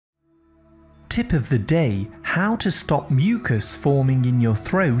Tip of the day: how to stop mucus forming in your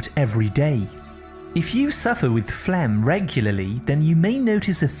throat every day. If you suffer with phlegm regularly, then you may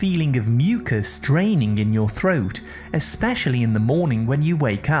notice a feeling of mucus draining in your throat, especially in the morning when you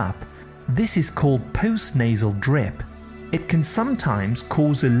wake up. This is called postnasal drip. It can sometimes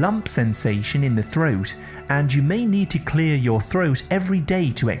cause a lump sensation in the throat, and you may need to clear your throat every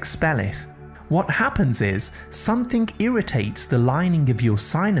day to expel it. What happens is, something irritates the lining of your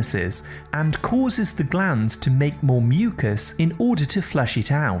sinuses and causes the glands to make more mucus in order to flush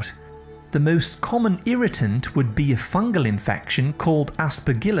it out. The most common irritant would be a fungal infection called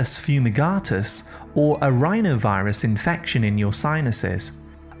Aspergillus fumigatus or a rhinovirus infection in your sinuses.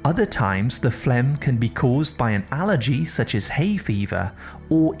 Other times the phlegm can be caused by an allergy such as hay fever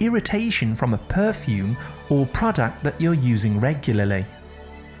or irritation from a perfume or product that you're using regularly.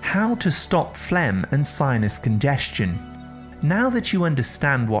 How to stop phlegm and sinus congestion. Now that you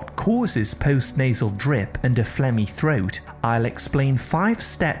understand what causes postnasal drip and a phlegmy throat, I'll explain 5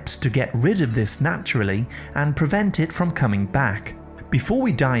 steps to get rid of this naturally and prevent it from coming back. Before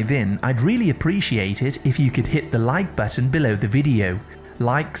we dive in, I'd really appreciate it if you could hit the like button below the video.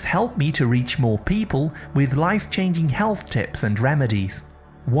 Likes help me to reach more people with life-changing health tips and remedies.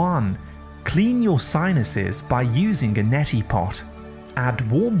 1. Clean your sinuses by using a neti pot.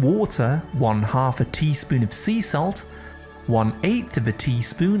 Add warm water, 1/2 teaspoon of sea salt, 1/8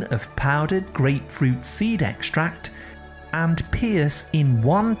 teaspoon of powdered grapefruit seed extract, and pierce in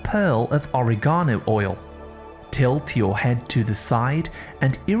 1 pearl of oregano oil. Tilt your head to the side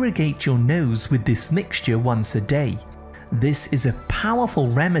and irrigate your nose with this mixture once a day. This is a powerful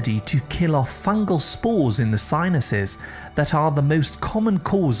remedy to kill off fungal spores in the sinuses that are the most common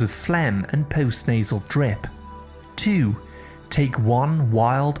cause of phlegm and postnasal drip. 2. Take 1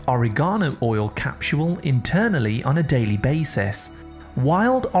 wild oregano oil capsule internally on a daily basis.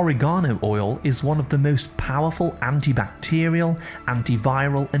 Wild oregano oil is one of the most powerful antibacterial,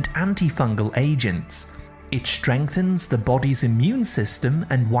 antiviral and antifungal agents. It strengthens the body's immune system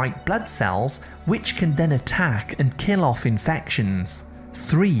and white blood cells, which can then attack and kill off infections.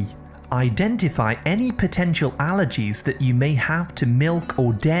 3. Identify any potential allergies that you may have to milk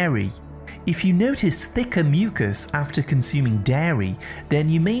or dairy. If you notice thicker mucus after consuming dairy, then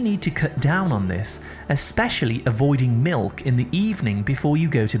you may need to cut down on this, especially avoiding milk in the evening before you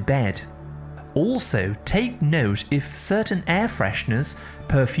go to bed. Also, take note if certain air fresheners,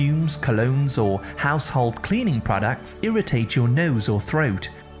 perfumes, colognes or household cleaning products irritate your nose or throat.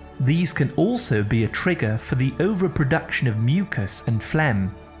 These can also be a trigger for the overproduction of mucus and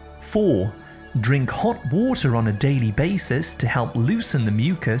phlegm. 4. Drink hot water on a daily basis to help loosen the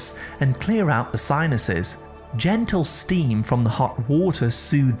mucus and clear out the sinuses. Gentle steam from the hot water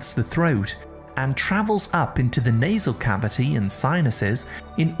soothes the throat and travels up into the nasal cavity and sinuses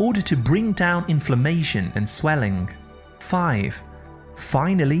in order to bring down inflammation and swelling. 5.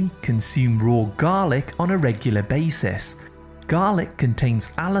 Finally, consume raw garlic on a regular basis. Garlic contains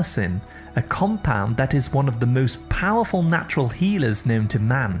allicin, a compound that is one of the most powerful natural healers known to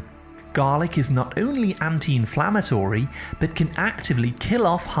man. Garlic is not only anti-inflammatory, but can actively kill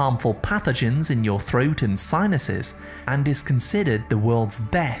off harmful pathogens in your throat and sinuses, and is considered the world's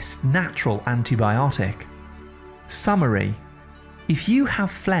best natural antibiotic. Summary: if you have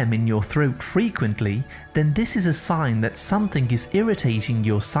phlegm in your throat frequently, then this is a sign that something is irritating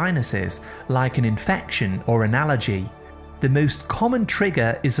your sinuses, like an infection or an allergy. The most common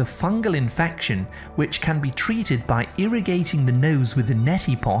trigger is a fungal infection, which can be treated by irrigating the nose with a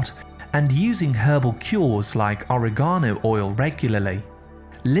neti pot and using herbal cures like oregano oil regularly.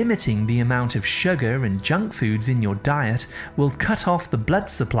 Limiting the amount of sugar and junk foods in your diet will cut off the blood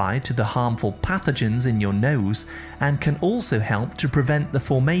supply to the harmful pathogens in your nose and can also help to prevent the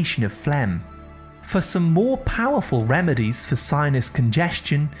formation of phlegm. For some more powerful remedies for sinus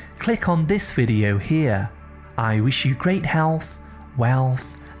congestion, click on this video here. I wish you great health,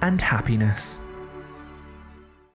 wealth, and happiness.